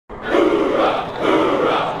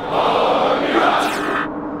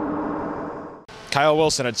Kyle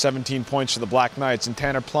Wilson had 17 points for the Black Knights and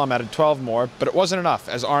Tanner Plum added 12 more, but it wasn't enough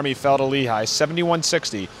as Army fell to Lehigh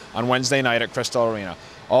 71-60 on Wednesday night at Crystal Arena.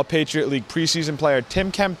 All-Patriot League preseason player Tim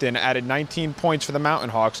Kempton added 19 points for the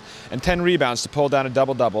Mountain Hawks and 10 rebounds to pull down a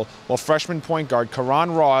double-double, while freshman point guard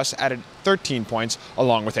Karan Ross added 13 points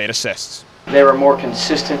along with 8 assists. They were more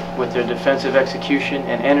consistent with their defensive execution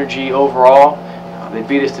and energy overall. They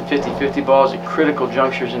beat us to 50-50 balls at critical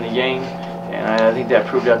junctures in the game, and I think that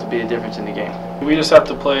proved out to be a difference in the game. We just have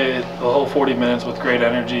to play the whole 40 minutes with great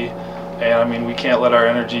energy, and I mean we can't let our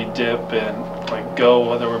energy dip and go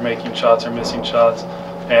whether we're making shots or missing shots.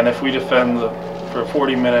 And if we defend for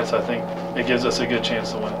 40 minutes, I think it gives us a good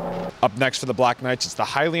chance to win. Up next for the Black Knights, it's the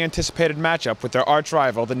highly anticipated matchup with their arch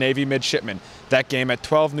rival, the Navy Midshipmen. That game at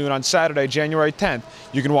 12 noon on Saturday, January 10th,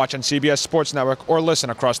 you can watch on CBS Sports Network or listen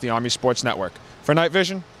across the Army Sports Network. For Night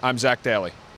Vision, I'm Zach Daly.